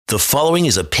The following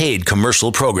is a paid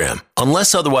commercial program.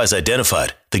 Unless otherwise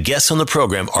identified, the guests on the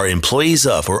program are employees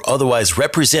of or otherwise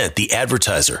represent the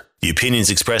advertiser. The opinions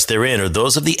expressed therein are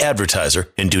those of the advertiser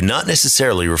and do not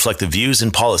necessarily reflect the views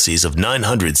and policies of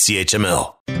 900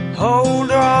 CHML.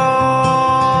 Hold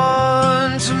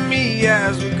on to me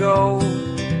as we go,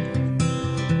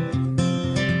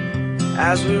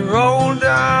 as we roll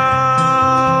down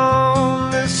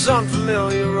this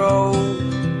unfamiliar road.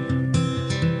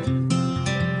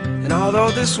 And although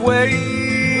this wave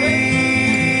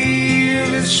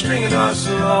is stringing us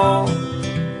along,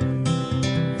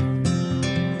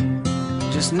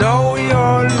 just know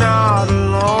you're not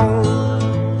alone,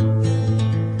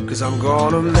 'cause I'm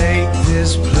gonna make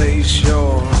this place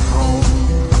your home.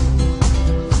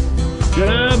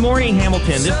 Good morning,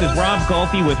 Hamilton. This is Rob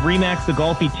Golfi with REMAX the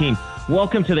Golfi Team.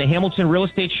 Welcome to the Hamilton Real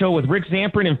Estate Show with Rick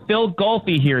Zamperin and Phil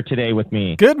Golfi here today with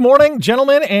me. Good morning,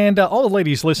 gentlemen, and all the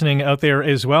ladies listening out there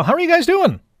as well. How are you guys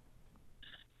doing?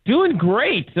 Doing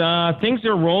great. Things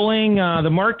are rolling. The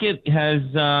market has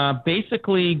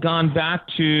basically gone back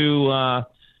to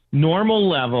normal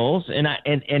levels, and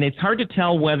it's hard to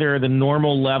tell whether the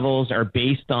normal levels are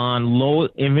based on low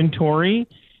inventory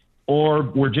or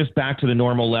we're just back to the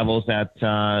normal levels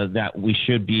that we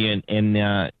should be in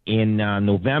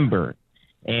November.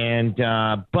 And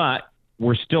but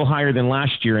we're still higher than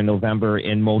last year in November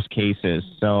in most cases.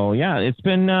 So yeah, it's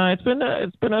been a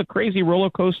crazy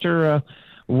roller coaster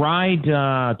ride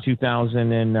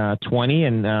 2020,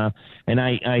 and I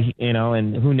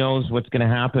and who knows what's going to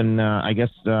happen. I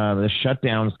guess the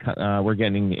shutdowns. We're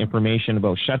getting information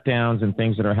about shutdowns and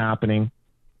things that are happening.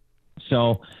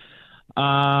 So.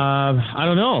 I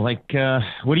don't know.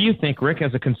 What do you think, Rick,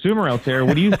 as a consumer out there?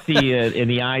 What do you see in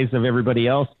the eyes of everybody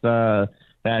else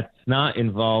that's not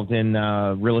involved in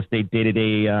real estate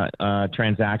day-to-day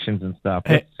transactions and stuff?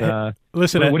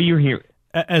 Listen, what do you hear?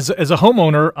 As a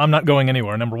homeowner, I'm not going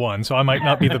anywhere, number one, so I might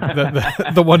not be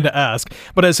the one to ask.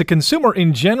 But as a consumer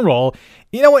in general,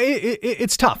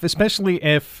 it's tough, especially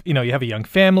if, you have a young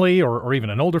family or even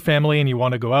an older family and you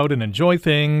want to go out and enjoy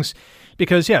things.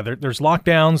 Because, there's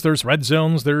lockdowns, there's red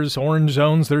zones, there's orange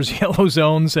zones, there's yellow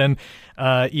zones, and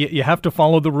you have to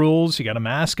follow the rules. You got a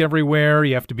mask everywhere.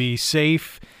 You have to be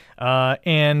safe.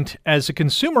 And as a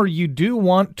consumer, you do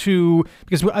want to,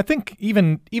 because I think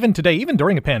even today, even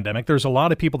during a pandemic, there's a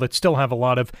lot of people that still have a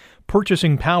lot of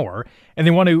purchasing power, and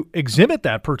they want to exhibit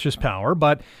that purchase power,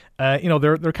 but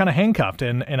they're kind of handcuffed.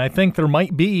 And I think there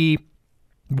might be,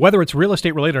 whether it's real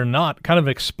estate related or not, kind of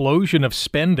an explosion of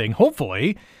spending,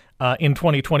 hopefully, in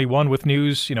 2021 with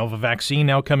news, of a vaccine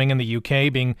now coming in the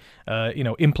UK being,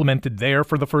 implemented there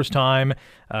for the first time.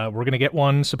 We're going to get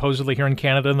one supposedly here in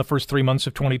Canada in the first 3 months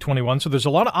of 2021. So there's a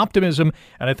lot of optimism.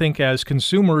 And I think as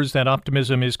consumers, that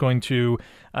optimism is going to,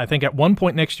 I think at one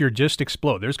point next year, just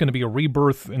explode. There's going to be a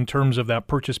rebirth in terms of that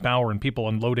purchase power and people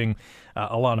unloading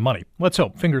a lot of money. Let's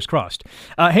hope. Fingers crossed.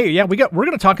 We're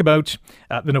going to talk about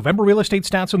the November real estate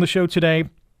stats on the show today.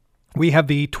 We have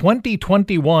the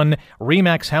 2021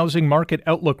 REMAX Housing Market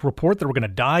Outlook Report that we're going to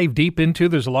dive deep into.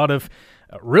 There's a lot of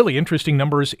really interesting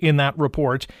numbers in that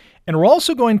report. And we're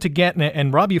also going to get,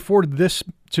 and Rob, you forwarded this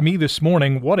to me this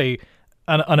morning, what an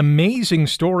amazing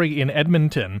story in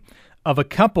Edmonton of a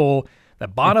couple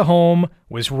that bought a home,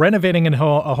 was renovating a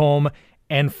home,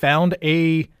 and found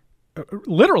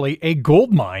literally a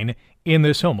gold mine in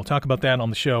this home. We'll talk about that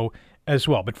on the show as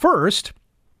well. But first,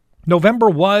 November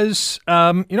was,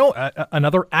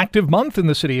 another active month in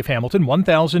the city of Hamilton.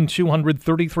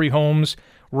 1,233 homes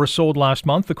were sold last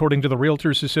month, according to the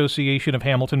Realtors Association of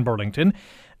Hamilton-Burlington.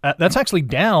 That's actually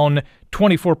down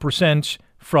 24%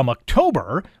 from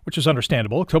October, which is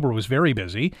understandable. October was very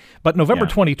busy. But November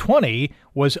 2020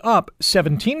 was up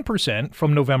 17%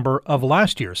 from November of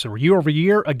last year. So year over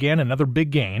year, again, another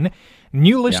big gain.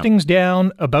 New listings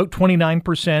down about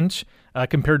 29%.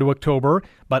 Compared to October,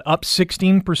 but up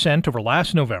 16% over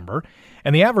last November.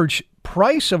 And the average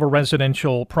price of a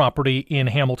residential property in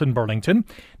Hamilton-Burlington,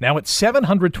 now at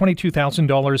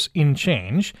 $722,000 in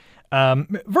change,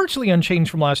 virtually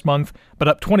unchanged from last month, but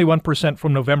up 21%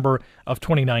 from November of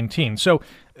 2019. So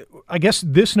I guess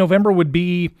this November would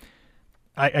be,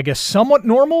 somewhat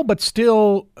normal, but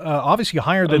still obviously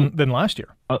higher than last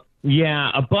year.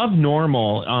 Above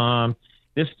normal.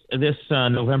 This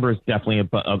November is definitely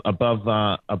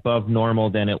above normal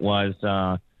than it was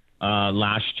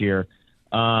last year,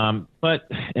 but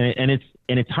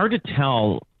it's hard to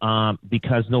tell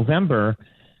because November,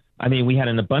 we had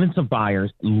an abundance of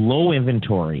buyers, low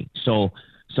inventory, so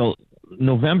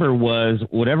November was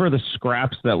whatever the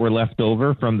scraps that were left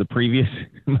over from the previous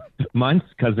months,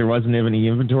 because there wasn't any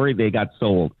inventory, they got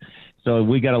sold. So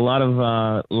we got a lot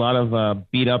of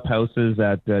beat up houses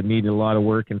that needed a lot of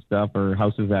work and stuff, or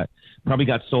houses that probably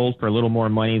got sold for a little more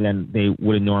money than they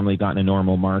would have normally gotten in a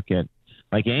normal market.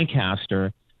 Like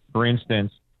Ancaster, for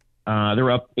instance,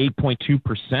 they're up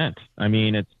 8.2%. I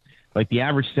mean, it's like the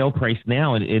average sale price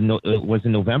now it was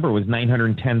in November was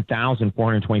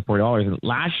 $910,424, and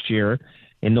last year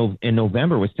in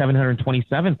November was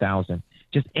 $727,000.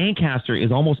 Just Ancaster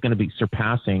is almost going to be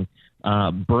surpassing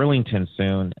Burlington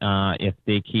soon if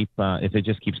it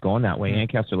just keeps going that way.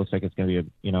 Ancaster looks like it's going to be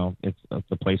it's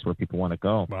a place where people want to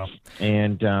go. Wow.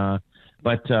 And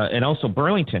and also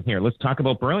Burlington here. Let's talk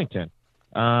about Burlington.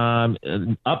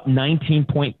 Up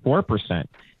 19.4%.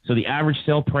 So the average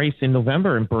sale price in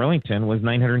November in Burlington was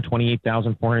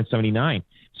 $928,479.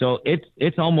 So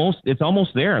it's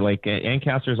almost there. Like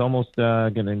Ancaster is almost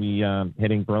going to be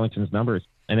hitting Burlington's numbers.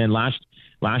 And then last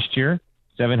year,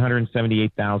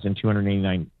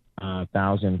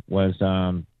 $778,289 was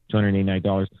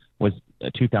 $289 was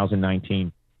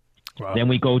 2019. Wow. Then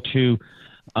we go to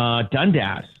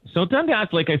Dundas. So Dundas,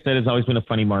 like I said, has always been a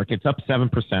funny market. It's up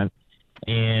 7%.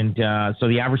 And so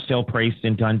the average sale price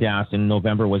in Dundas in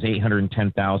November was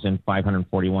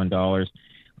 $810,541.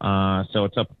 So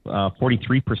it's up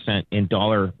 43% in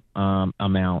dollar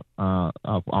amount,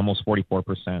 of almost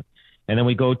 44%. And then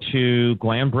we go to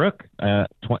Glanbrook.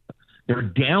 They're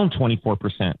down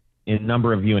 24% in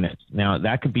number of units. Now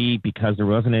that could be because there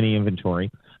wasn't any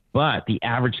inventory, but the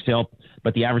average sale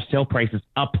price is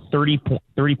up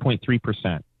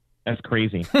 30.3%. That's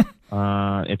crazy.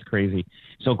 It's crazy.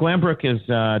 So Glanbrook is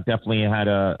definitely had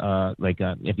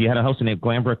if you had a house in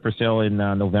Glanbrook for sale in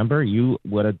November, you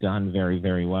would have done very,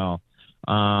 very well.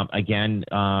 Again,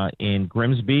 in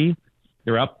Grimsby,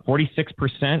 they're up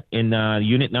 46% in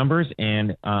unit numbers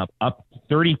and up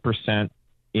 30%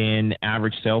 in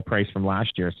average sale price from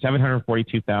last year,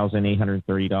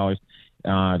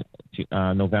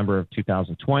 $742,830 November of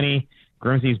 2020.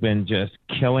 Grimsby's been just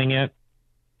killing it.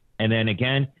 And then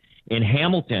again, in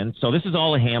Hamilton, so this is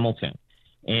all in Hamilton,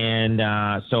 and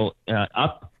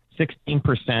up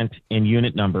 16% in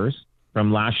unit numbers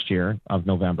from last year of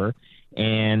November,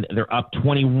 and they're up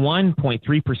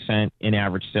 21.3% in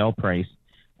average sale price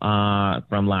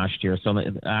from last year. So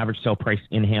the average sale price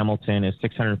in Hamilton is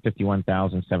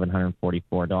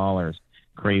 $651,744.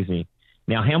 Crazy.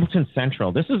 Now Hamilton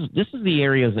Central, this is the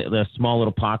areas, the small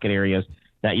little pocket areas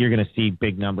that you're going to see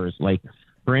big numbers. Like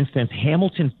for instance,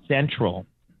 Hamilton Central.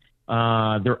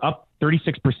 They're up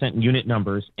 36% in unit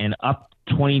numbers and up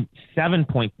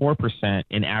 27.4%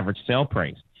 in average sale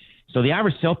price. So the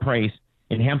average sale price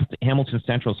in Hamilton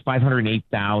Central is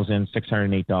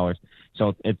 $508,608.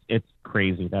 So it's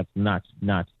crazy. That's nuts.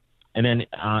 And then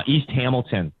East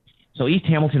Hamilton. So East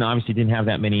Hamilton obviously didn't have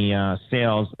that many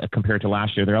sales compared to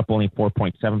last year. They're up only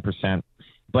 4.7%,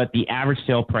 but the average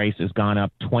sale price has gone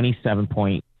up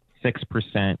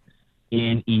 27.6%.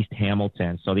 in East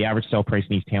Hamilton. So the average sale price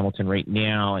in East Hamilton right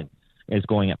now is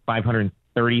going at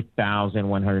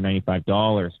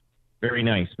 $530,195. Very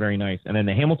nice, very nice. And then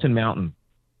the Hamilton Mountain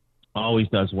always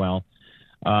does well,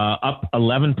 up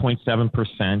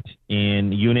 11.7%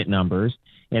 in unit numbers,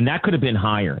 and that could have been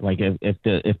higher. Like if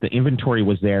the inventory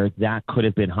was there, that could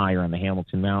have been higher on the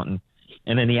Hamilton Mountain.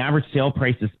 And then the average sale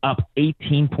price is up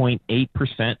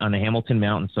 18.8% on the Hamilton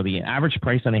Mountain. So the average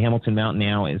price on the Hamilton Mountain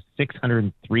now is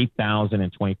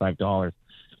 $603,025.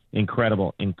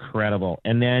 Incredible.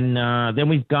 And then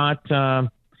we've got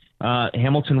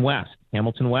Hamilton West.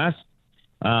 Hamilton West,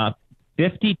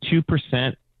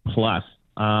 52% plus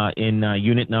in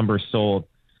unit numbers sold.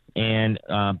 And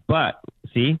but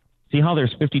see how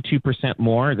there's 52%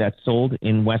 more that's sold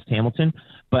in West Hamilton,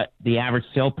 but the average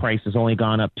sale price has only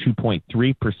gone up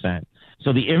 2.3%.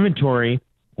 So the inventory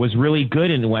was really good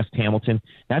in West Hamilton.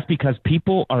 That's because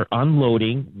people are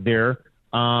unloading their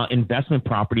investment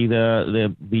property,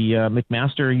 the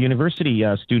McMaster University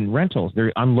student rentals.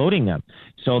 They're unloading them.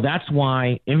 So that's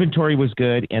why inventory was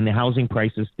good and the housing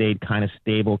prices stayed kind of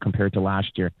stable compared to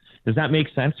last year. Does that make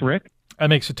sense, Rick? That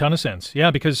makes a ton of sense.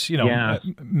 Yeah, because,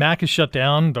 Mac is shut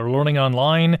down. They're learning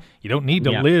online. You don't need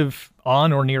to live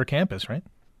on or near campus, right?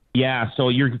 Yeah, so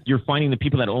you're finding the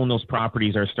people that own those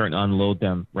properties are starting to unload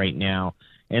them right now.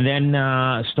 And then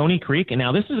Stony Creek, and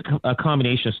now this is a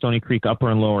combination of Stony Creek, upper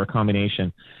and lower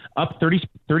combination, up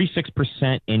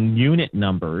 36% in unit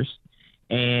numbers,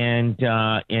 and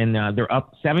they're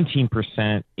up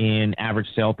 17% in average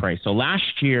sale price. So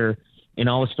last year in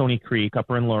all of Stony Creek,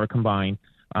 upper and lower combined,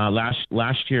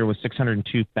 last year was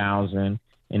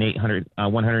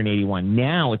 $602,181.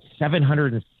 Now it's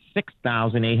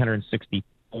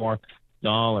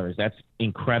 $706,864. That's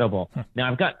incredible.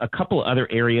 Now I've got a couple of other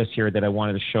areas here that I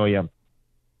wanted to show you.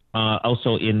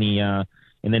 also in the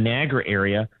Niagara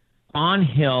area. On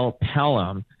Hill,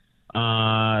 Pelham,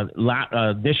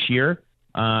 this year,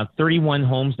 31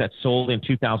 homes that sold in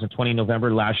 2020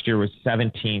 November. Last year was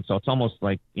 17, so it's almost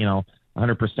like 100%.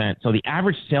 So the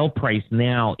average sale price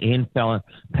now in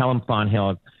Pelham Fawn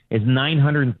Hill is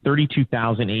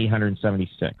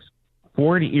 $932,876.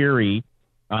 Fort Erie,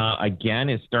 again,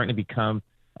 is starting to become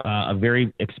a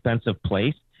very expensive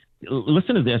place.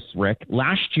 Listen to this, Rick.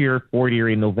 Last year, Fort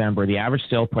Erie in November, the average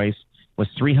sale price was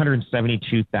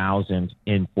 $372,000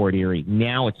 in Fort Erie.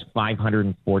 Now it's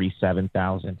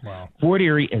 $547,000. Wow. Fort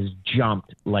Erie has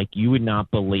jumped like you would not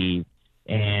believe,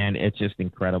 and it's just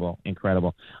incredible.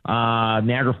 Niagara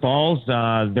Falls,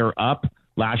 they're up.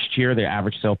 Last year, their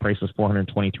average sale price was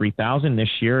 $423,000.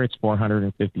 This year, it's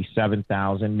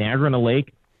 $457,000.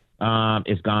 Niagara-on-the-Lake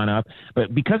is gone up,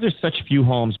 but because there's such few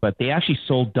homes, but they actually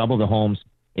sold double the homes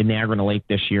in Niagara-on-the-Lake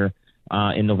this year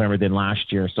in November than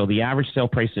last year. So the average sale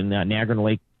price in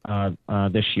Niagara-on-the-Lake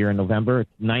this year in November,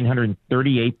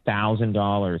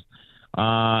 $938,000.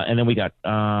 And then we got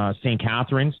St.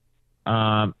 Catharines.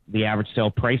 The average sale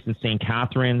price in St.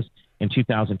 Catharines in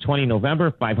 2020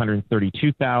 November,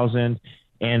 $532,000.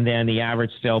 And then the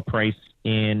average sale price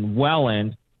in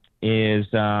Welland is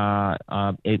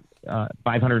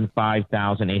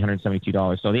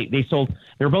 $505,872. So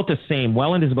they're about the same.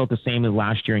 Welland is about the same as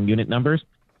last year in unit numbers.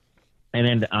 And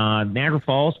then Niagara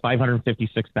Falls,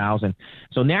 $556,000.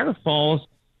 So Niagara Falls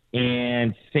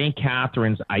and St.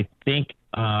 Catharines, I think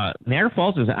Niagara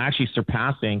Falls is actually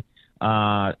surpassing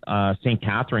St.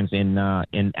 Catharines in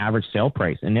average sale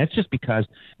price. And that's just because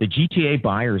the GTA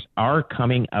buyers are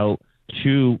coming out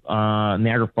to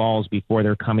Niagara Falls before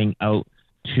they're coming out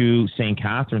to St.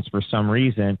 Catharines for some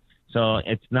reason. So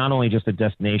it's not only just a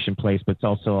destination place, but it's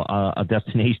also a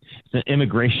destination, it's an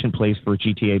immigration place for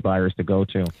GTA buyers to go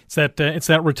to. It's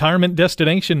that retirement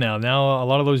destination now. Now a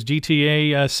lot of those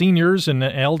GTA seniors and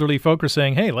elderly folk are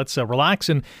saying, hey, let's relax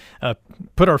and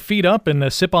put our feet up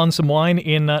and sip on some wine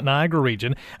in Niagara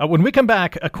region. When we come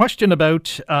back, a question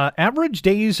about average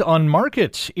days on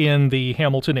market in the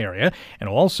Hamilton area, and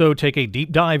we'll also take a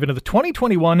deep dive into the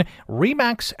 2021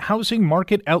 REMAX Housing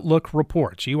Market Outlook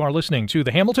Report. You are listening to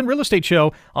the Hamilton Real Estate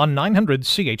Show on 900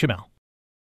 CHML.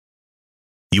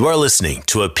 You are listening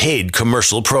to a paid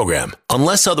commercial program.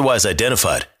 Unless otherwise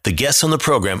identified, the guests on the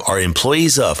program are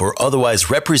employees of or otherwise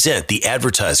represent the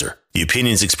advertiser. The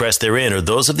opinions expressed therein are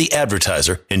those of the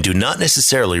advertiser and do not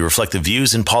necessarily reflect the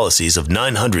views and policies of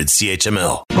 900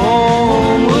 CHML.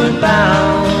 Homeward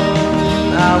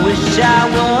bound, I wish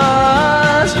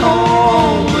I was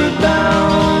homeward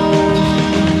bound.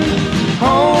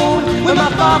 Home, where my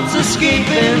thoughts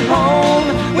escaping,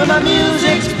 home, where my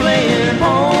music's playing,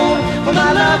 home, where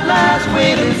my love lies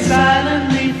waiting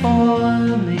silently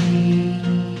for me.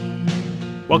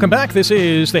 Welcome back. This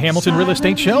is the Hamilton Real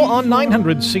Estate Show on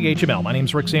 900 CHML. My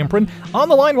name's Rick Zamprin. On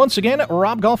the line once again,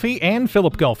 Rob Golfi and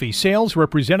Philip Golfi, sales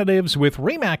representatives with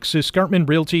REMAX Escarpment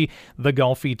Realty, the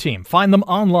Golfi Team. Find them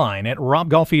online at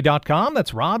robgolfi.com.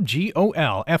 That's Rob,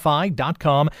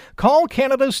 Golfi.com. Call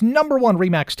Canada's #1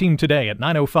 REMAX team today at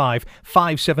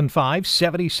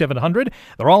 905-575-7700.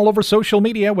 They're all over social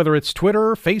media, whether it's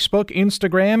Twitter, Facebook,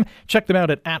 Instagram. Check them out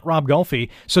at Rob Golfi.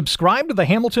 Subscribe to the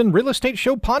Hamilton Real Estate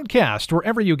Show podcast,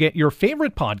 wherever you get your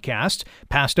favorite podcasts,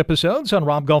 past episodes on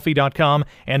robgolfi.com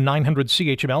and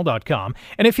 900chml.com.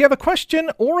 And if you have a question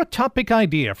or a topic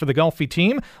idea for the Golfi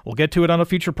Team, we'll get to it on a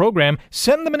future program.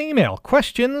 Send them an email,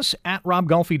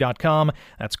 questions@robgolfi.com.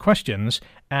 That's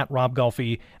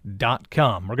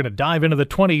questions@robgolfi.com. We're going to dive into the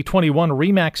 2021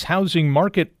 REMAX Housing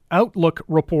Market Outlook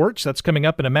reports. That's coming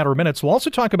up in a matter of minutes. We'll also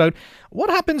talk about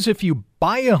what happens if you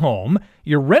buy a home,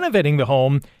 you're renovating the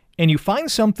home, and you find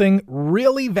something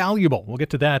really valuable. We'll get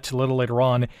to that a little later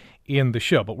on in the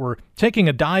show. But we're taking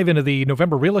a dive into the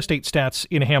November real estate stats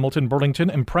in Hamilton-Burlington.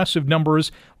 Impressive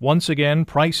numbers. Once again,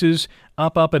 prices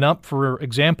up, and up. For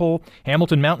example,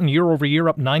 Hamilton Mountain year over year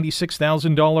up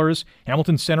 $96,000.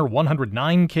 Hamilton Center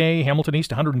 $109K. Hamilton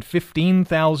East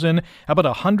 $115,000. How about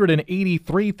a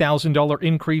 $183,000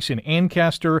 increase in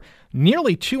Ancaster?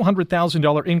 Nearly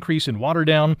 $200,000 increase in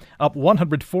Waterdown. Up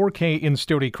 $104K in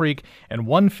Stony Creek and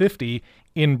 $150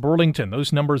 in Burlington.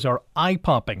 Those numbers are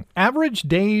eye-popping. Average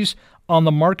days on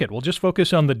the market. We'll just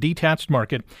focus on the detached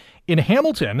market. In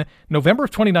Hamilton, November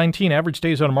of 2019, average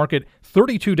days on market,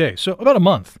 32 days, so about a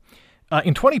month.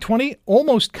 In 2020,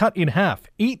 almost cut in half,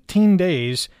 18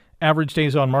 days, average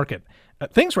days on market.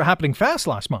 Things were happening fast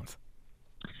last month.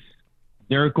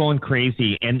 They're going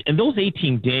crazy. And those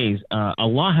 18 days, a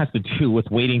lot has to do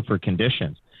with waiting for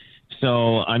conditions.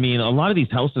 So, I mean, a lot of these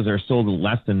houses are sold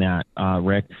less than that,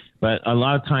 Rick. But a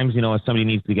lot of times, you know, if somebody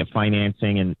needs to get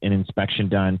financing and inspection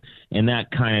done, and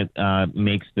that kind of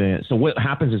makes the – so what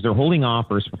happens is they're holding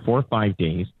offers for 4 or 5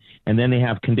 days, and then they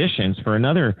have conditions for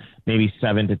another maybe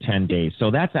 7 to 10 days.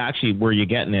 So that's actually where you're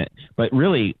getting it. But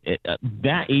really,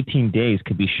 that 18 days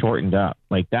could be shortened up.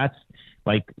 Like that's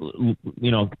like, you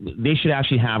know, they should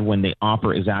actually have when the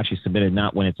offer is actually submitted,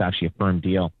 not when it's actually a firm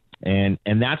deal. And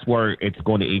that's where it's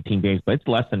going to 18 days, but it's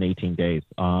less than 18 days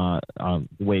the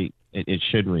way it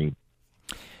should read.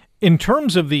 In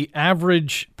terms of the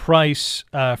average price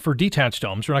for detached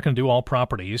homes, we're not going to do all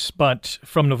properties, but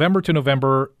from November to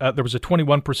November, there was a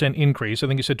 21% increase. I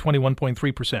think you said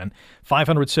 21.3%,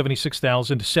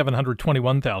 576,000 to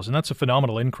 721,000. That's a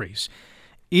phenomenal increase.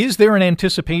 Is there an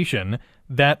anticipation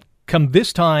that come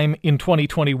this time in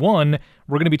 2021,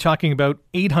 we're going to be talking about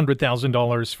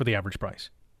 $800,000 for the average price?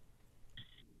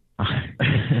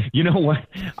 You know what?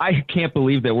 I can't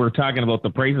believe that we're talking about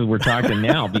the prices we're talking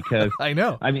now because I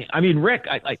know. I mean, Rick,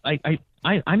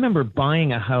 I remember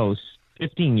buying a house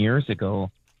 15 years ago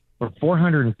for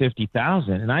 $450,000,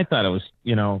 and I thought it was,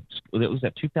 you know, it was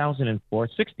at 2004,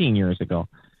 16 years ago,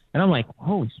 and I'm like,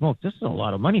 holy smokes, this is a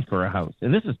lot of money for a house,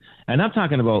 and I'm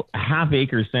talking about a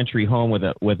half-acre century home with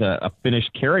a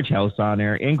finished carriage house on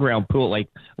there, in-ground pool, like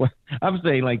I'm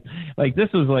saying, like this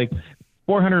is like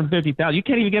 $450,000. You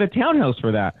can't even get a townhouse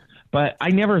for that. But I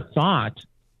never thought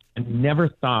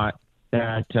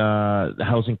that the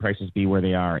housing prices be where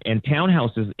they are. And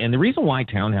townhouses, and the reason why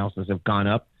townhouses have gone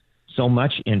up so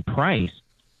much in price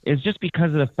is just because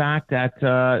of the fact that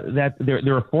that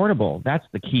they're affordable. That's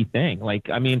the key thing. Like,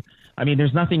 I mean,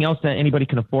 there's nothing else that anybody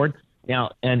can afford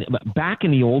now. And back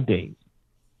in the old days,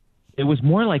 it was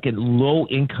more like a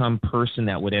low-income person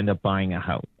that would end up buying a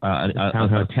house,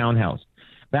 a townhouse.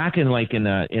 Back in like in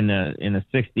the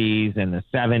 60s and the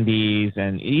 70s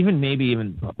and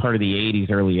even part of the 80s,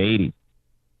 early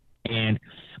 80s.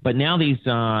 But now these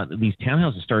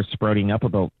townhouses started sprouting up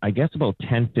about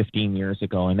 10, 15 years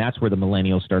ago, and that's where the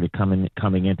millennials started coming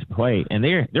into play. And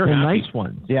they're the happy. nice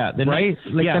ones, yeah, the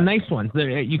nice ones.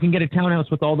 You can get a townhouse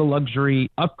with all the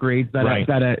luxury upgrades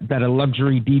that a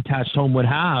luxury detached home would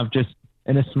have, just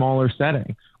in a smaller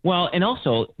setting. Well, and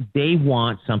also they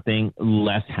want something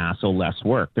less hassle, less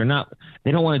work. They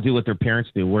don't want to do what their parents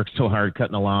do, work so hard,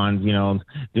 cutting the lawns, you know,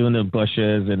 doing the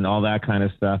bushes and all that kind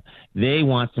of stuff. They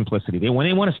want simplicity. When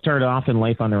they want to start off in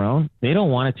life on their own, they don't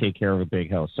want to take care of a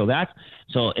big house. That's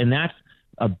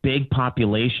a big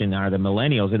population are the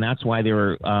millennials, and that's why they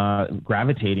were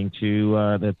gravitating to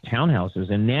the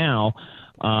townhouses. And now,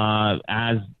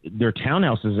 as their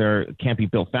townhouses can't be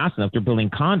built fast enough, they're building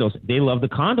condos. They love the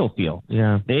condo feel.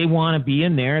 Yeah, they want to be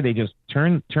in there. They just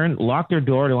lock their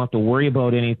door. They don't have to worry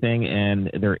about anything, and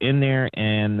they're in there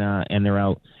and they're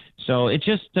out. So it's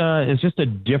just a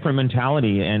different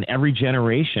mentality. And every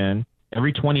generation,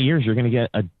 every 20 years, you're going to get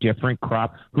a different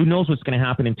crop. Who knows what's going to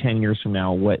happen in 10 years from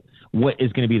now? What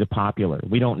is going to be the popular?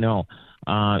 We don't know.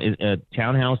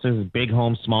 Townhouses, big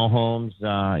homes, small homes,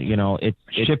 you know, it's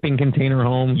shipping container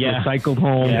homes, recycled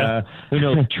homes, who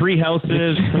knows, tree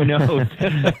houses, who knows,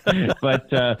 but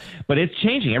it's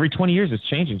changing every 20 years. It's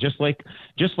changing. Just like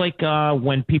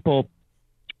when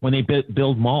they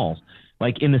build malls,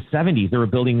 like in the 70s, they were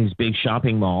building these big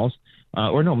shopping malls.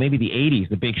 Maybe the 80s,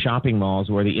 the big shopping malls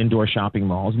were the indoor shopping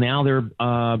malls. Now they're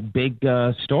big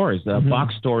stores,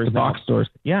 box stores. The box stores.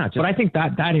 Yeah. But I think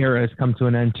that era has come to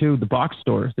an end too, the box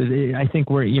stores. I think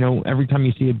every time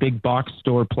you see a big box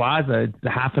store plaza,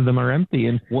 half of them are empty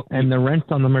and the rents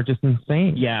on them are just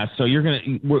insane. Yeah. So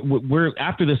we're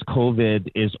after this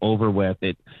COVID is over with,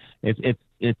 it's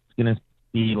going to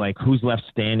be like who's left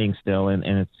standing still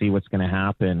and see what's going to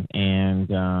happen. And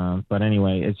but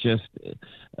anyway, it's just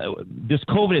this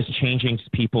COVID is changing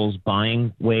people's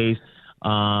buying ways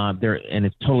and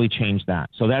it's totally changed that.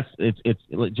 So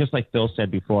it's just like Phil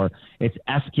said before, it's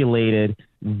escalated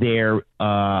their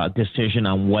decision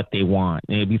on what they want.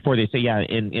 And before they say,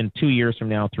 in 2 years from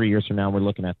now, 3 years from now, we're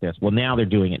looking at this. Well, now they're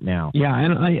doing it now. Yeah,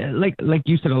 and like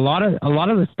you said, a lot of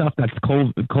the stuff that's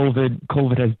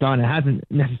COVID has done, it hasn't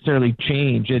necessarily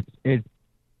changed. It's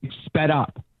sped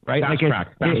up, right? Fast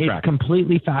track. It's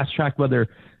completely fast tracked. Whether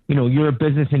you're a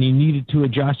business and you needed to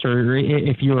adjust, or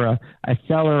if you're a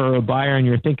seller or a buyer and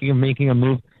you're thinking of making a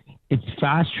move, it's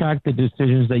fast-tracked the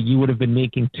decisions that you would have been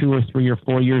making 2 or 3 or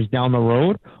 4 years down the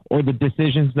road, or the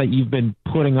decisions that you've been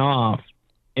putting off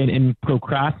and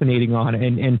procrastinating on,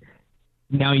 and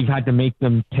now you've had to make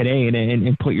them today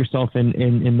and put yourself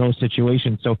in those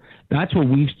situations. So that's what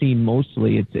we've seen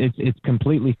mostly. It's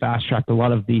completely fast-tracked a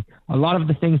lot of the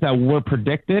things that were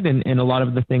predicted and a lot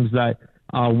of the things that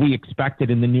we expected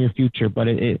in the near future, but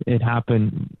it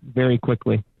happened very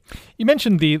quickly. You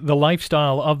mentioned the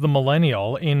lifestyle of the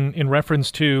millennial in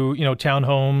reference to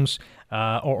townhomes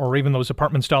or even those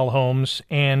apartment style homes,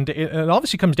 and it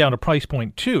obviously comes down to price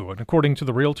point too. And according to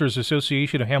the Realtors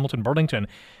Association of Hamilton-Burlington,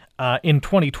 in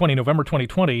 2020, November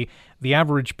 2020, the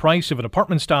average price of an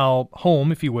apartment-style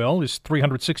home, if you will, is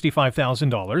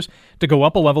 $365,000. To go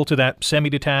up a level to that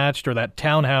semi-detached or that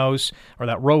townhouse or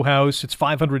that row house, it's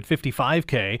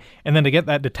 $555K. And then to get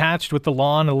that detached with the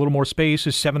lawn and a little more space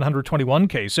is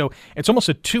 $721K. So it's almost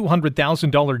a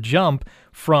 $200,000 jump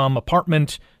from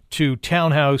apartment to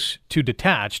townhouse to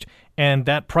detached. And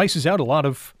that prices out a lot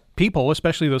of people,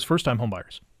 especially those first-time home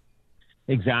buyers.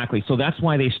 Exactly. So that's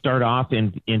why they start off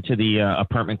into the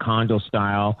apartment condo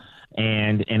style.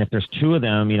 And if there's two of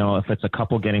them, if it's a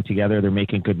couple getting together, they're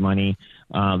making good money.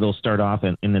 They'll start off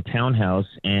in the townhouse,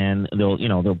 and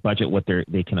they'll budget what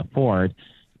they can afford.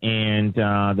 And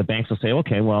the banks will say,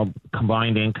 okay, well,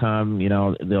 combined income,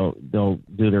 they'll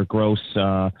do their gross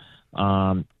debt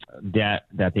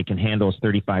that they can handle is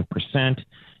 35%.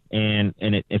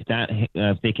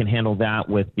 If they can handle that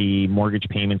with the mortgage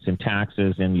payments and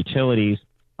taxes and utilities,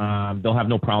 they'll have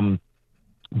no problem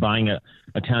buying a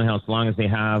townhouse as long as they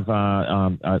have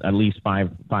at least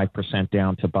 5%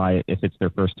 down to buy it if it's their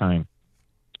first time.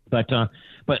 But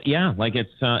yeah, like it's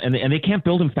and they can't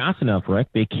build them fast enough, Rick.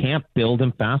 They can't build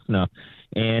them fast enough,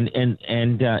 and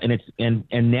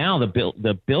now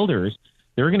the builders,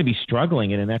 they're going to be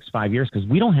struggling in the next 5 years because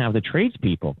we don't have the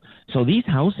tradespeople. So these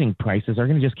housing prices are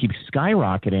going to just keep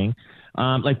skyrocketing.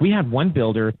 Like we had one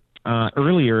builder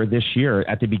earlier this year,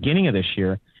 at the beginning of this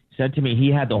year, said to me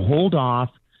he had to hold off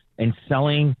and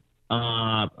selling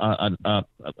a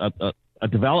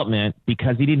development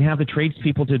because he didn't have the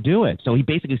tradespeople to do it. So he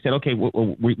basically said, okay,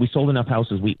 we sold enough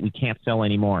houses, we can't sell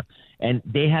anymore. And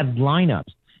they had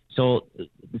lineups. So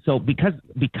because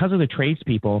of the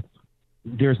tradespeople,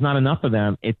 there's not enough of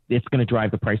them, it's going to drive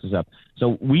the prices up.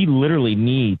 So we literally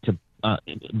need to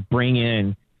bring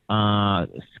in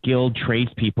skilled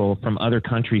tradespeople from other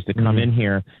countries to come in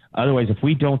here. Otherwise, if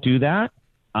we don't do that,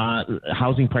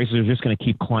 housing prices are just going to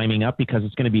keep climbing up because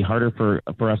it's going to be harder for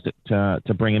us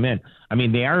to bring them in. I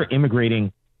mean, they are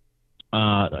immigrating,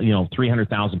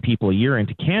 300,000 people a year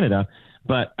into Canada.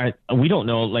 But we don't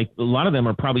know. Like a lot of them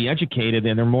are probably educated,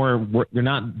 and they're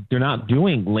not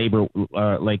doing labor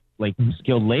like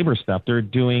skilled labor stuff. They're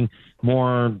doing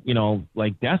more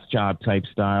like desk job type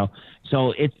style.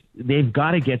 So they've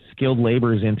got to get skilled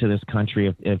laborers into this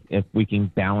country if we can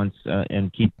balance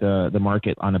and keep the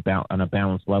market on a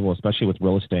balanced level, especially with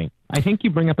real estate. I think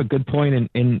you bring up a good point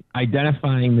in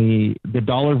identifying the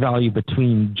dollar value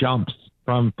between jumps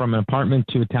from an apartment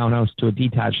to a townhouse to a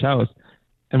detached house.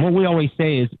 And what we always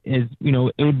say is it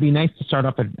would be nice to start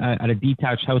off at a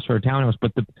detached house or a townhouse,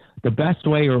 but the best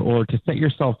way or to set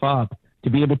yourself up to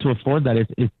be able to afford that is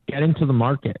get into the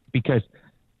market, because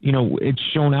it's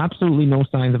shown absolutely no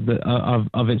signs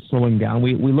of it slowing down.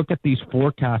 We look at these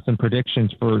forecasts and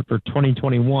predictions for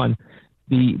 2021.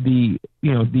 It's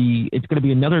going to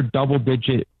be another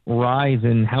double-digit rise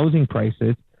in housing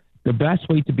prices. The best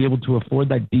way to be able to afford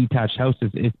that detached house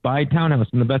is buy a townhouse,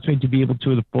 and the best way to be able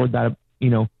to afford that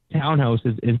townhouse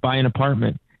is buy an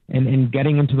apartment, and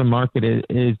getting into the market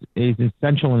is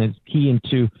essential, and it's key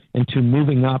into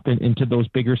moving up into those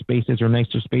bigger spaces or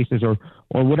nicer spaces or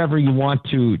whatever you want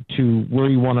to where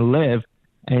you want to live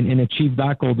and achieve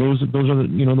that goal. Those are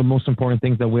the most important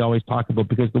things that we always talk about,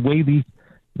 because the way these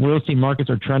real estate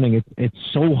markets are trending, it's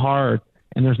so hard,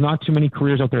 and there's not too many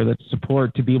careers out there that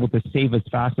support to be able to save as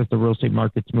fast as the real estate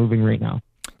market's moving right now.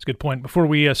 That's a good point. Before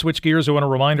we switch gears, I want to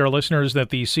remind our listeners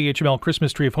that the CHML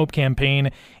Christmas Tree of Hope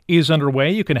campaign is underway.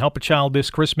 You can help a child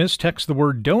this Christmas. Text the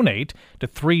word DONATE to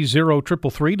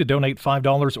 30333 to donate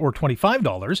 $5 or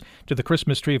 $25 to the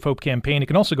Christmas Tree of Hope campaign. You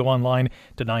can also go online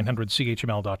to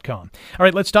 900chml.com. All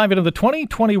right, let's dive into the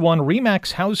 2021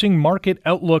 REMAX Housing Market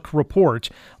Outlook Report.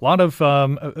 A lot of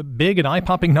big and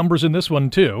eye-popping numbers in this one,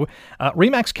 too.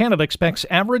 REMAX Canada expects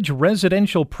average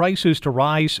residential prices to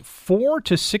rise 4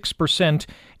 to 6%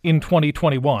 in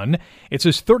 2021. It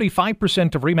says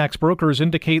 35% of REMAX brokers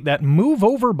indicate that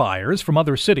move-over buyers from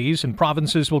other cities and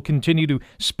provinces will continue to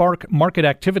spark market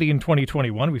activity in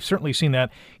 2021. We've certainly seen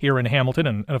that here in Hamilton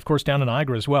and of course, down in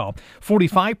Niagara as well.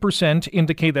 45%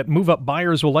 indicate that move-up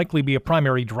buyers will likely be a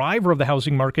primary driver of the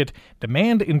housing market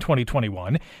demand in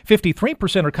 2021.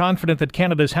 53% are confident that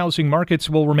Canada's housing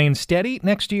markets will remain steady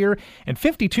next year, and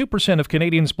 52% of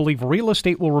Canadians believe real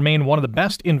estate will remain one of the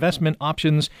best investment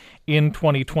options in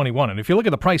 2021. And if you look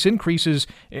at the price increases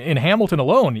in Hamilton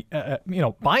alone,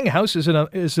 buying a house is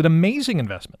an amazing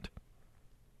investment.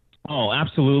 Oh,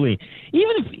 absolutely.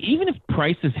 Even if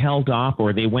prices held off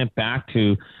or they went back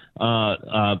to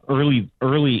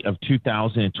early of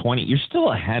 2020, you're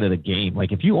still ahead of the game.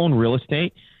 Like if you own real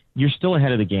estate, you're still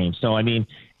ahead of the game. So I mean,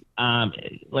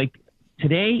 like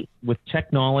today with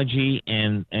technology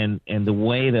and the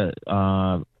way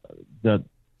the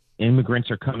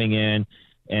immigrants are coming in,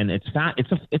 and it's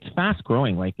fast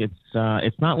growing. Like it's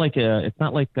not like the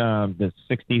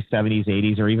 60s, 70s,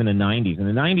 80s, or even the 90s. In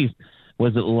the 90s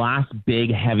was the last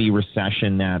big heavy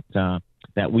recession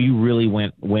that we really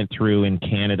went through in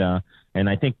Canada, and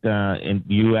I think in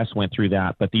the U.S. went through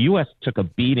that. But the U.S. took a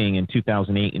beating in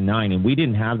 2008 and 9, and we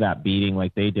didn't have that beating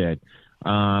like they did.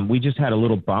 We just had a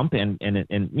little bump, and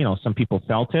some people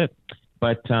felt it,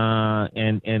 but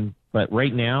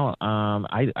right now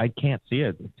I can't see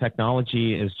it.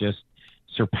 Technology is just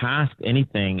surpassed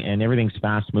anything, and everything's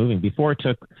fast moving. Before it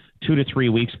took 2 to 3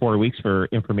 weeks, 4 weeks for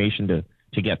information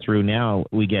to get through. Now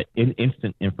we get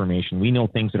instant information. We know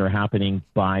things that are happening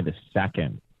by the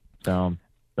second. So,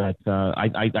 but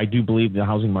I do believe the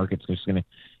housing market's just going to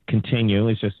continue.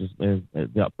 It's just the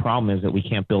problem is that we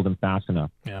can't build them fast enough.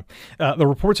 Yeah. The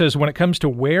report says when it comes to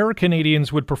where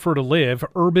Canadians would prefer to live,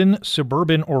 urban,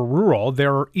 suburban, or rural,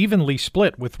 they're evenly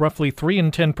split, with roughly 3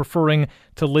 in 10 preferring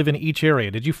to live in each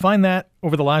area. Did you find that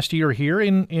over the last year here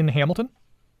in Hamilton?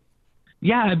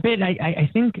 Yeah, a bit. I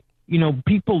think,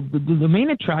 people, the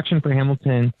main attraction for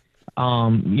Hamilton,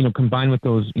 combined with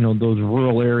those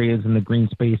rural areas and the green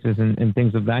spaces and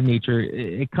things of that nature,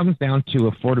 it comes down to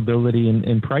affordability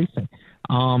and pricing.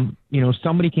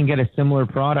 Somebody can get a similar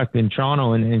product in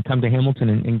Toronto and come to Hamilton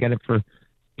and get it for,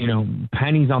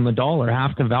 pennies on the dollar,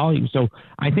 half the value. So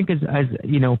I think as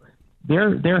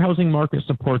their housing market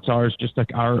supports ours, just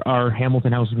like our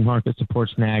Hamilton housing market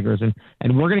supports Niagara's. And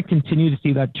we're going to continue to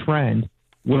see that trend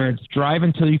where it's drive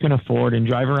until you can afford and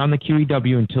drive around the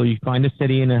QEW until you find a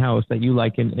city and a house that you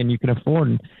like and you can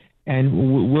afford.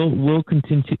 And we'll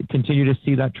continue to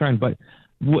see that trend. But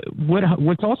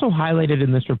what's also highlighted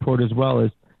in this report as well is,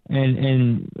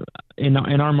 and in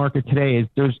our market today, is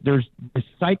there's a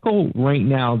cycle right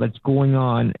now that's going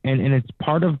on, and it's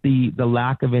part of the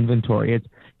lack of inventory.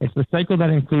 It's the cycle that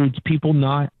includes people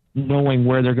not knowing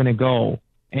where they're going to go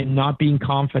and not being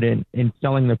confident in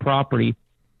selling the property.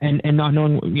 And not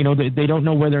knowing, they don't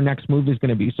know where their next move is going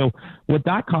to be. So what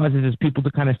that causes is people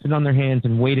to kind of sit on their hands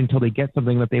and wait until they get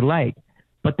something that they like.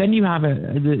 But then you have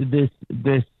this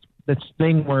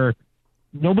thing where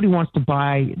nobody wants to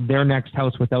buy their next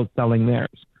house without selling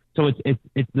theirs. So it's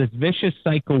this vicious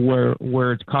cycle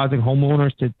where it's causing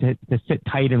homeowners to sit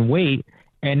tight and wait.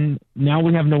 And now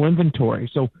we have no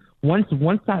inventory. So once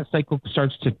that cycle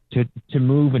starts to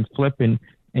move and flip and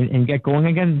get going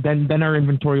again, then our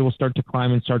inventory will start to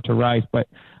climb and start to rise. But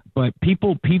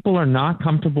people are not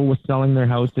comfortable with selling their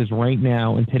houses right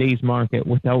now in today's market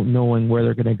without knowing where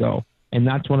they're going to go. And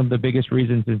that's one of the biggest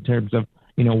reasons in terms of,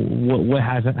 what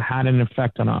has had an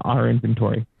effect on our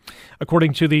inventory.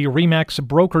 According to the REMAX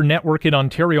broker network in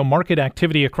Ontario, market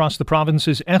activity across the province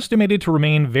is estimated to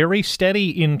remain very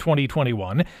steady in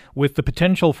 2021, with the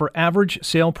potential for average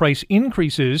sale price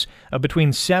increases of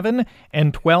between 7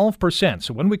 and 12%.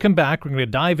 So when we come back, we're going to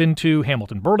dive into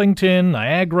Hamilton-Burlington,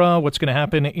 Niagara, what's going to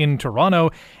happen in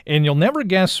Toronto, and you'll never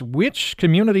guess which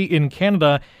community in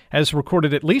Canada has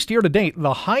recorded, at least year to date,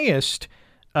 the highest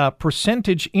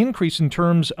percentage increase in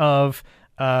terms of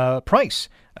price.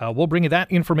 We'll bring you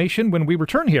that information when we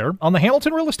return here on the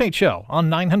Hamilton Real Estate Show on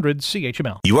 900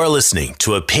 CHML. You are listening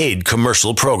to a paid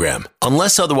commercial program.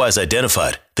 Unless otherwise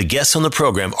identified, the guests on the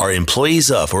program are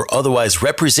employees of or otherwise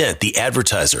represent the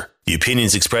advertiser. The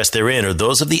opinions expressed therein are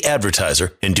those of the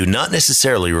advertiser and do not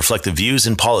necessarily reflect the views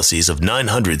and policies of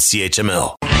 900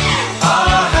 CHML.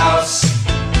 Our house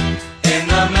in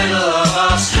the middle of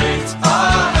our street.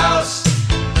 Our house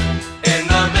in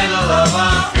the middle of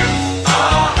our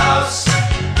house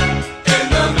in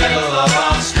the middle of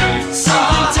our street.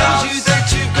 Something tells you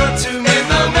that you've got to in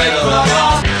the middle of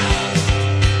our.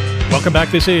 Welcome back.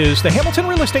 This is the Hamilton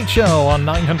Real Estate Show on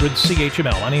 900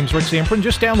 CHML. My name's Rick Zamprin.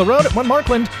 Just down the road at 1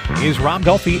 Markland is Rob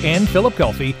Golfi and Philip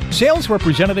Golfi, sales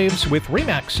representatives with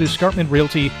REMAX Escarpment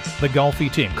Realty, the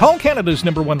Golfi Team. Call Canada's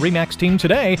 #1 REMAX team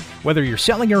today, whether you're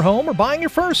selling your home or buying your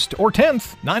first or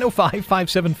 10th.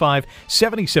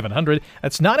 905-575-7700.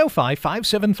 That's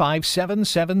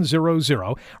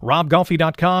 905-575-7700.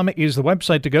 RobGolfi.com is the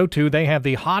website to go to. They have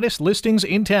the hottest listings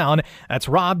in town. That's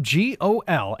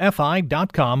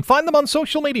RobGolfi.com. Find them them on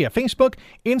social media, Facebook,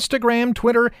 Instagram,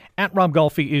 Twitter, at Rob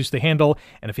Golfi is the handle.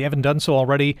 And if you haven't done so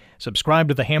already, subscribe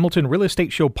to the Hamilton Real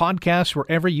Estate Show podcast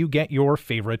wherever you get your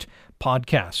favorite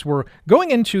podcasts. We're going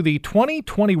into the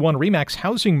 2021 REMAX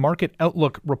Housing Market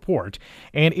Outlook Report,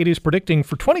 and it is predicting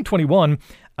for 2021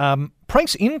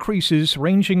 price increases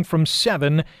ranging from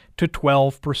 7 to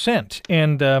 12%.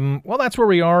 And, well, that's where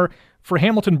we are for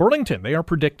Hamilton-Burlington. They are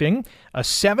predicting a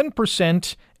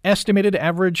 7% estimated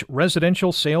average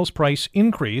residential sales price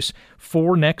increase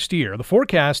for next year. The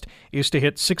forecast is to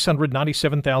hit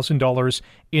 $697,000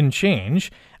 in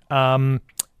change. Obviously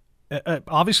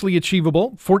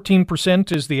achievable.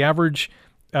 14% is the average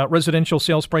residential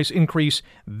sales price increase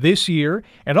this year,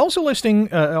 and also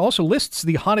lists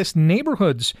the hottest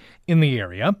neighborhoods in the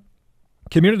area: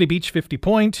 Community Beach, 50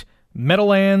 Point,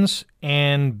 Meadowlands,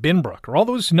 and Binbrook. Are all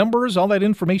those numbers, all that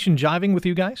information jiving with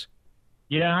you guys?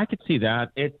 Yeah, I could see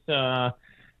that. It's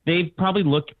they've probably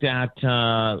looked at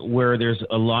where there's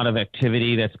a lot of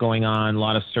activity that's going on, a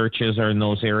lot of searches are in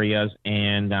those areas,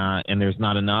 and there's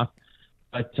not enough.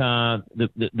 But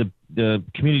the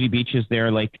community beaches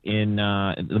there, like in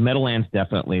the Meadowlands,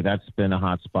 definitely that's been a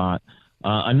hot spot.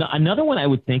 Another one I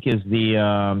would think is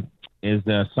the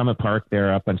Summit Park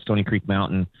there up on Stony Creek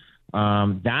Mountain.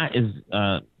 That is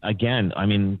again, I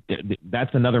mean,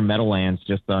 that's another Meadowlands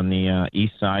just on the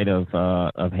east side of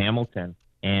Hamilton.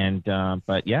 And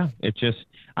but yeah, it just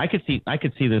I could see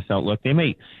this outlook. They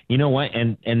may, you know what,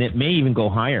 and it may even go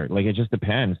higher. Like, it just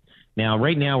depends. Now,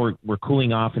 right now we're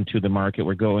cooling off into the market.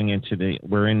 We're going into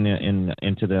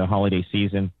into the holiday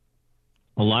season.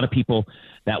 A lot of people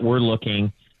that were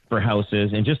looking for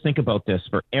houses, and just think about this: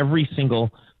 for a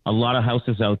lot of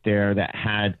houses out there that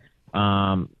had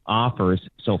offers.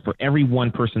 So for every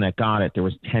one person that got it, there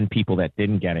was 10 people that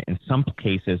didn't get it. In some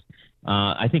cases,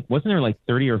 I think, wasn't there like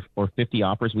 30 or 50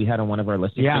 offers we had on one of our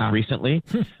listings recently?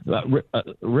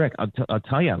 Rick, I'll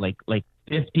tell you, like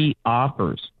 50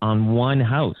 offers on one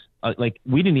house. Like,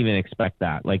 we didn't even expect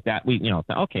that. Like that, we,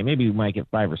 okay, maybe we might get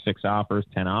 5 or 6 offers,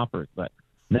 10 offers, but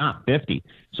not 50.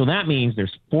 So that means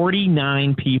there's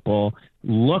 49 people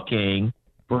looking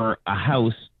for a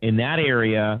house in that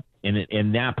area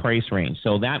in that price range.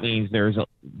 So that means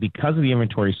because of the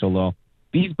inventory so low,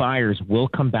 these buyers will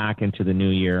come back into the new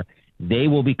year. They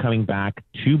will be coming back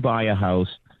to buy a house.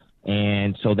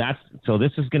 And so this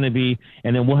is going to be,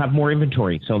 and then we'll have more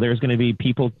inventory. So there's going to be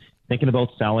people thinking about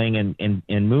selling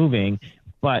and moving,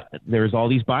 but there's all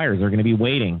these buyers. They're going to be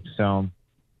waiting. So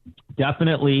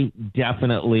definitely,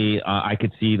 I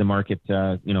could see the market,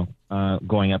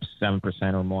 going up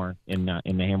 7% or more in the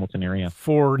Hamilton area.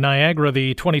 For Niagara,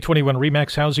 the 2021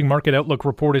 REMAX Housing Market Outlook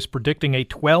Report is predicting a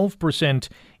 12%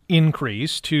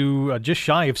 increase to just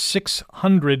shy of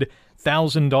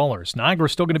 $600,000. Niagara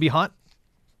still going to be hot?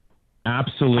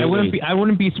 Absolutely. I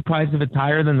wouldn't be surprised if it's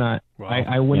higher than that. Wow.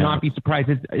 I would not be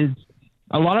surprised. It's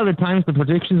a lot of the times the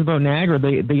predictions about Niagara,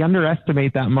 they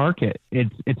underestimate that market.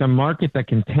 It's a market that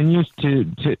continues to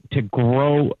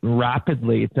grow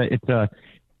rapidly.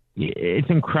 It's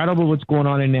incredible what's going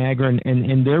on in Niagara,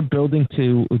 and they're building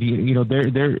to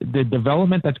the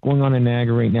development that's going on in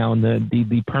Niagara right now, and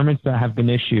the permits that have been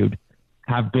issued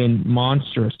have been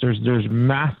monstrous. There's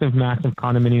massive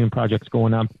condominium projects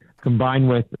going up, combined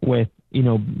with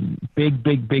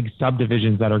big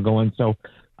subdivisions that are going. So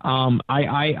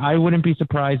I wouldn't be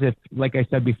surprised if, like I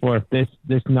said before, if this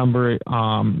number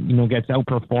gets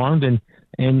outperformed,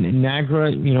 and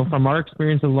Niagara, from our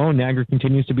experience alone, Niagara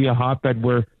continues to be a hotbed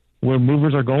where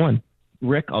movers are going.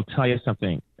 Rick, I'll tell you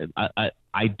something.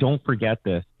 I don't forget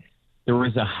this. There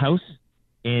was a house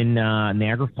in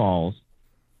Niagara Falls,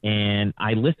 and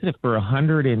I listed it for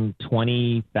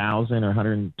 $120,000 or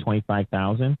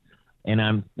 $125,000. And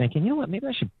I'm thinking, you know what, maybe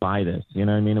I should buy this. You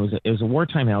know what I mean? It was a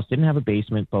wartime house, didn't have a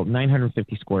basement, about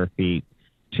 950 square feet,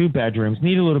 2 bedrooms,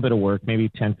 need a little bit of work, maybe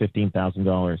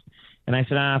 $10,000-$15,000. And I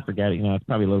said, forget it. It's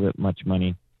probably a little bit much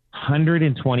money.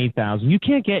 $120,000. You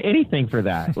can't get anything for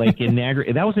that. Like in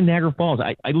Niagara, that was in Niagara Falls.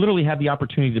 I literally had the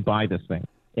opportunity to buy this thing,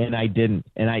 and I didn't.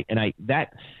 And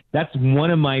that's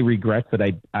one of my regrets that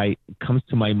I comes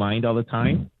to my mind all the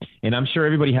time. And I'm sure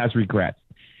everybody has regrets.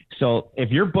 So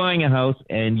if you're buying a house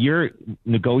and you're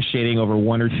negotiating over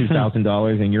 $1,000 or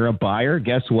 $2,000 and you're a buyer,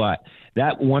 guess what?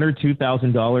 That $1,000 or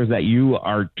 $2,000 that you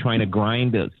are trying to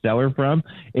grind the seller from,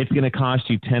 it's going to cost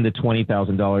you $10,000 to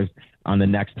 $20,000 on the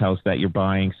next house that you're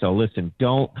buying. So listen,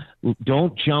 don't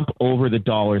jump over the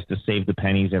dollars to save the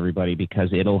pennies, everybody,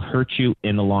 because it'll hurt you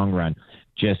in the long run.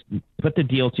 Just put the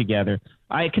deal together.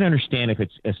 I can understand if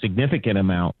it's a significant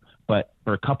amount, but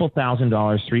for a couple $1,000,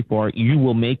 $3,000, $4,000, you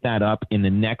will make that up in the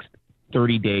next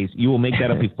 30 days. You will make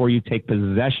that up before you take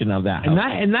possession of that house.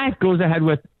 And that goes ahead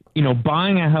with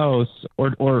buying a house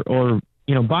or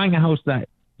buying a house that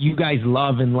you guys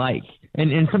love and like.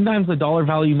 And sometimes the dollar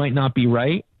value might not be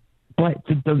right, but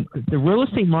the real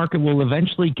estate market will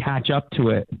eventually catch up to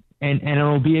it, and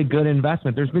it'll be a good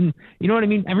investment. There's been, you know what I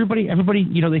mean? Everybody,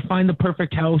 they find the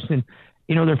perfect house, and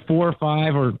they're $4,000 or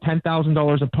 $5,000 or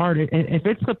 $10,000 apart. And if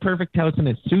it's the perfect house and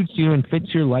it suits you and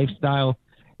fits your lifestyle,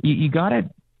 you gotta,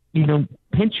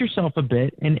 pinch yourself a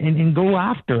bit and go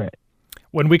after it.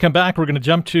 When we come back, we're going to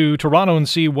jump to Toronto and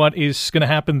see what is going to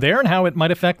happen there and how it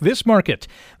might affect this market.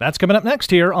 That's coming up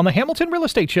next here on the Hamilton Real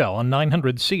Estate Show on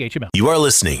 900 CHML. You are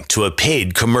listening to a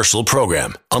paid commercial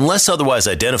program. Unless otherwise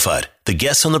identified, the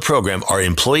guests on the program are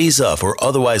employees of or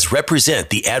otherwise represent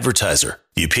the advertiser.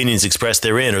 The opinions expressed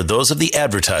therein are those of the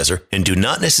advertiser and do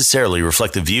not necessarily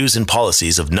reflect the views and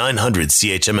policies of 900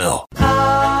 CHML.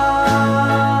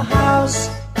 Our house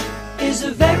is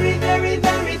a very, very,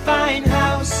 very fine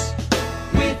house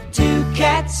with 2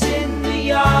 cats in the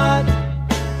yard.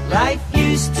 Life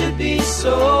used to be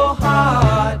so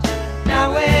hard.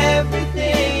 Now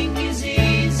everything is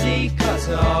easy 'cause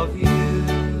of you.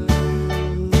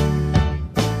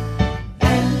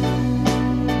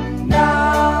 And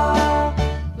now,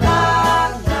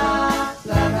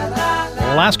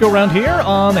 Last go round here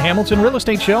on the Hamilton Real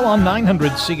Estate Show on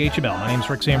 900 CHML. My name's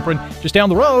Rick Samprin. Just down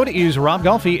the road is Rob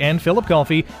Golfi and Philip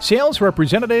Golfi, sales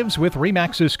representatives with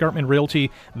REMAX Escarpment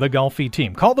Realty, the Golfi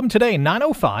Team. Call them today,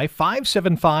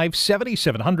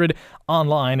 905-575-7700,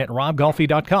 online at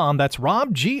robgolfi.com. That's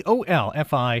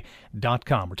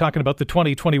robgolfi.com. We're talking about the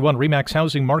 2021 REMAX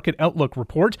Housing Market Outlook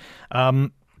Report.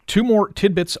 2 more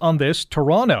tidbits on this.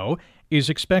 Toronto is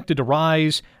expected to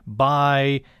rise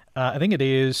by I think it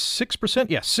is 6%.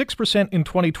 Yes, 6% in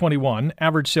 2021.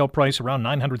 Average sale price around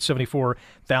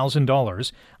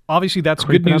 $974,000. Obviously, that's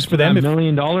good news for them. $1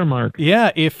 million mark.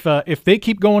 Yeah, if they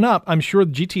keep going up, I'm sure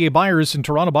the GTA buyers and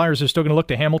Toronto buyers are still going to look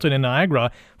to Hamilton and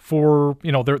Niagara for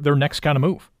their next kind of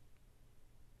move.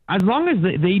 As long as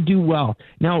they do well.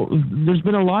 Now, there's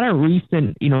been a lot of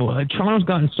recent, Toronto's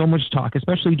gotten so much talk,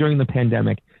 especially during the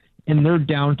pandemic, in their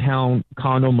downtown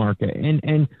condo market.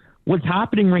 And what's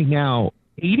happening right now,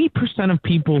 80% of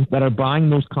people that are buying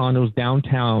those condos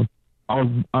downtown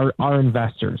are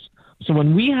investors. So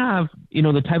when we have,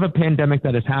 the type of pandemic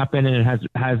that has happened and it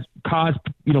has caused,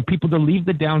 people to leave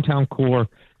the downtown core,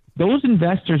 those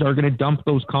investors are going to dump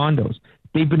those condos.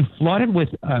 They've been flooded with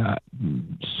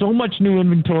so much new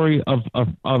inventory of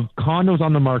condos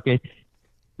on the market.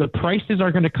 The prices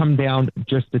are going to come down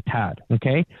just a tad,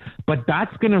 okay? But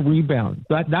that's going to rebound.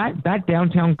 That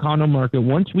downtown condo market,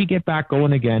 once we get back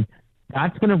going again,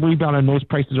 that's going to rebound, and those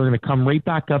prices are going to come right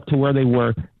back up to where they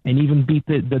were and even beat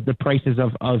the prices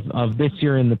of this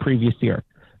year and the previous year.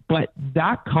 But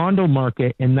that condo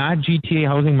market and that GTA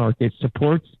housing market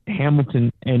supports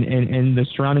Hamilton and the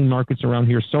surrounding markets around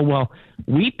here so well.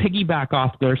 We piggyback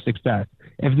off their success.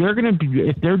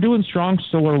 If they're doing strong,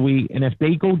 so are we. And if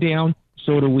they go down,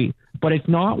 so do we. But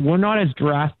we're not as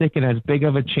drastic and as big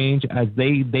of a change as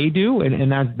they do,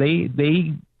 and as they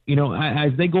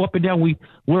as they go up and down,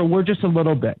 we're just a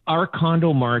little bit. Our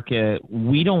condo market,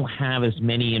 we don't have as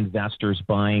many investors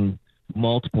buying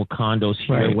multiple condos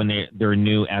here Right. when they're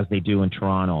new as they do in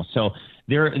Toronto. So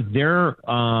their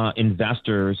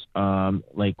investors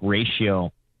like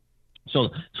ratio.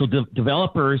 So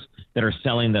developers that are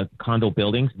selling the condo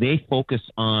buildings, they focus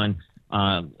on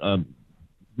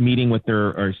meeting with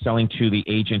or selling to the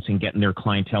agents and getting their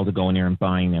clientele to go in there and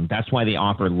buying them. That's why they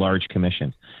offer large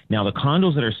commissions. Now, the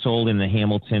condos that are sold in the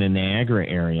Hamilton and Niagara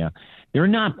area, they're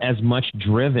not as much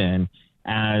driven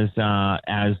as to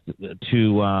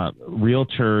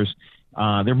realtors.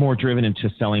 They're more driven into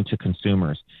selling to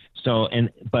consumers. So,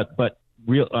 but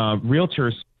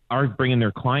realtors are bringing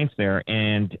their clients there,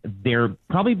 and they're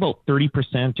probably about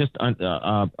 30% just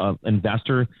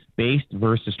investor based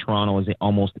versus Toronto is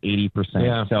almost 80%.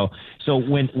 Yeah. So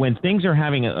when things are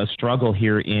having a struggle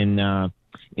here in the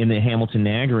Hamilton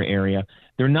Niagara area,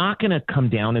 they're not going to come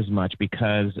down as much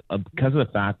because of the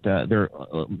fact that they're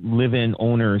live-in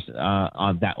owners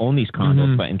that own these condos.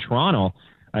 Mm-hmm. But in Toronto,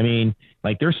 I mean,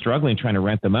 like they're struggling trying to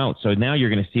rent them out. So now you're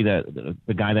going to see the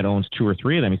guy that owns 2 or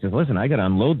 3 of them. He says, "Listen, I got to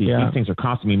unload these. Yeah. These things are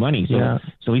costing me money."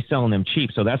 So he's selling them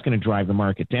cheap. So that's going to drive the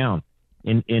market down.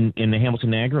 In the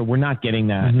Hamilton Niagara, we're not getting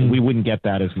that. Mm-hmm. We wouldn't get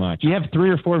that as much. You have 3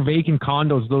 or 4 vacant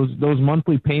condos. Those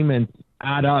monthly payments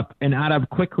add up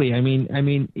quickly. I mean,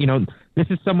 this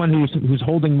is someone who's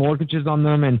holding mortgages on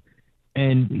them and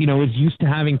is used to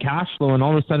having cash flow, and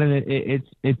all of a sudden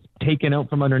it's taken out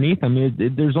from underneath them.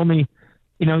 There's only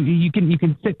you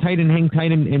can sit tight and hang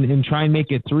tight and try and make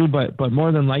it through, but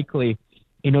more than likely,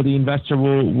 the investor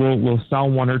will sell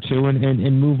 1 or 2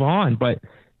 and move on. But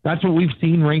that's what we've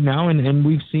seen right now. And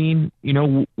we've seen,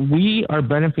 we are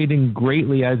benefiting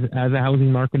greatly as a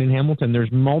housing market in Hamilton.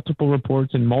 There's multiple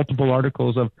reports and multiple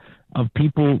articles of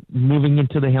people moving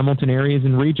into the Hamilton areas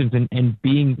and regions and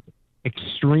being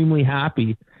extremely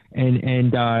happy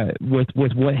and with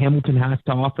what Hamilton has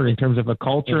to offer in terms of a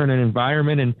culture and an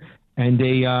environment and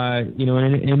a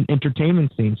an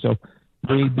entertainment scene. So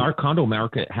our condo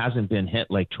market hasn't been hit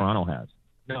like Toronto has.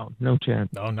 No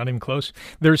chance. No, not even close.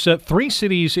 There's 3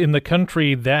 cities in the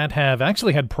country that have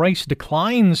actually had price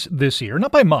declines this year,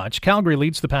 not by much. Calgary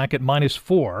leads the pack at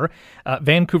 -4,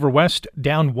 Vancouver West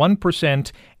down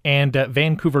 1%, and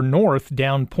Vancouver North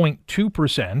down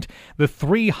 0.2%. The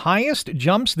 3 highest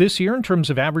jumps this year in terms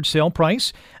of average sale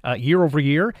price year over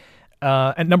year.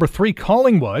 At number 3,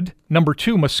 Collingwood. Number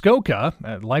 2, Muskoka.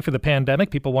 Life of the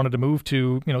pandemic, people wanted to move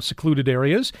to secluded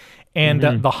areas. And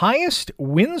the highest,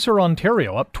 Windsor,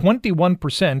 Ontario, up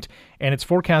 21%, and it's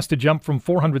forecast to jump from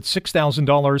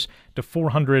 $406,000 to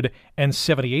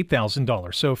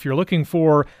 $478,000. So if you're looking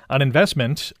for an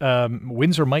investment,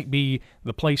 Windsor might be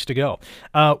the place to go.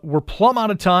 We're plumb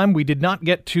out of time. We did not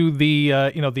get to the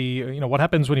what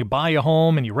happens when you buy a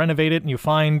home and you renovate it and you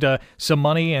find some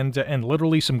money and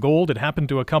literally some gold. It happened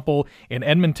to a couple in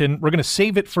Edmonton. We're going to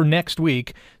save it for next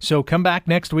week. So come back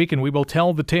next week and we will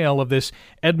tell the tale of this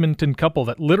Edmonton couple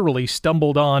that literally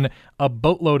stumbled on a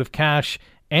boatload of cash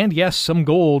and, yes, some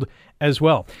gold as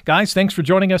well. Guys, thanks for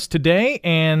joining us today,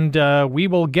 and we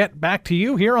will get back to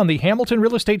you here on the Hamilton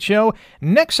Real Estate Show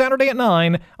next Saturday at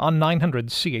 9 on 900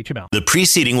 CHML. The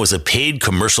preceding was a paid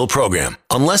commercial program.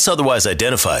 Unless otherwise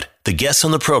identified, the guests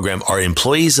on the program are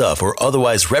employees of or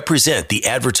otherwise represent the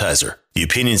advertiser. The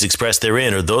opinions expressed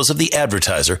therein are those of the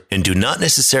advertiser and do not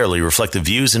necessarily reflect the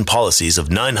views and policies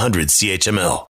of 900 CHML.